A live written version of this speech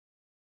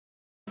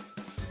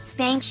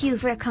Thank you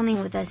for coming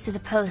with us to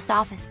the post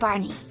office,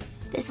 Barney.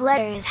 This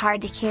letter is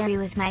hard to carry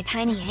with my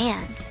tiny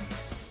hands.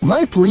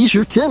 My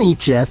pleasure, Tiny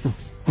Chef.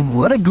 And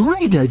what a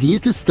great idea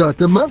to start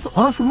the month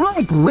off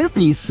right with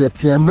these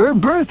September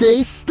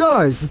birthday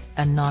stars.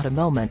 And not a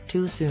moment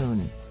too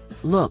soon.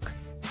 Look,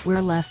 we're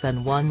less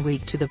than 1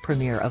 week to the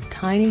premiere of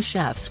Tiny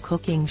Chef's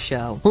cooking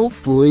show. Oh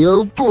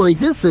boy,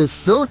 this is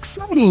so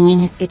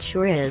exciting. It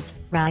sure is,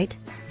 right?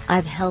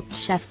 I've helped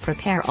Chef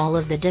prepare all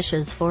of the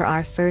dishes for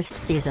our first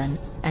season,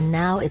 and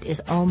now it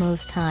is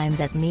almost time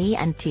that me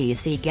and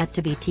TC get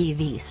to be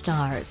TV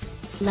stars.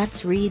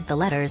 Let's read the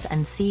letters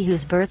and see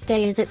whose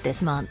birthday is it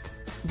this month.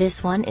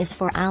 This one is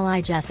for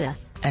Ally Jessa.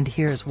 And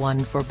here's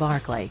one for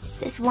Barclay.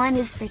 This one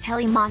is for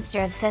Telly Monster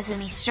of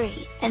Sesame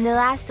Street. And the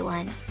last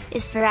one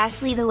is for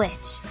Ashley the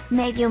Witch,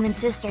 Megumin's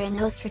sister and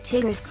host for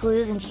Tigger's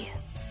Clues and You.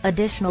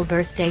 Additional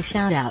birthday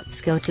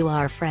shoutouts go to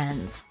our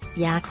friends,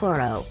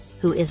 Yakoro,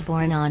 who is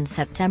born on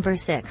September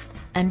 6th,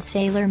 and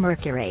Sailor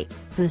Mercury,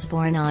 who's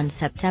born on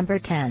September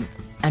 10th.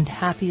 And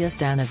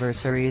happiest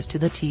anniversaries to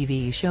the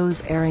TV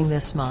shows airing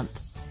this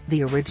month.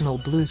 The original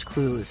Blue's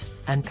Clues,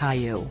 and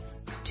Caillou.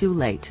 2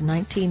 late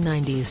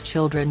 1990s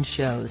children's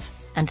shows.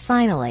 And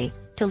finally,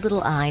 to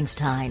Little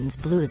Einstein's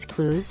Blue's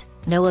Clues,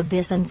 Noah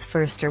Bison's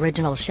first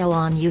original show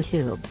on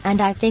YouTube.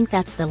 And I think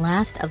that's the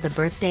last of the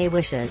birthday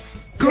wishes.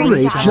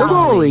 Great job,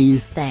 Olly!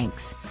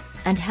 Thanks.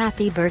 And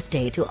happy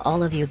birthday to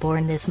all of you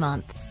born this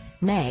month.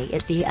 May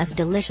it be as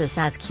delicious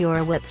as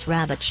Cure Whip's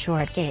rabbit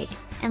shortcake.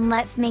 And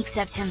let's make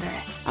September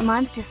a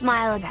month to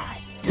smile about.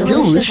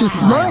 Delicious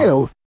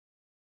smile!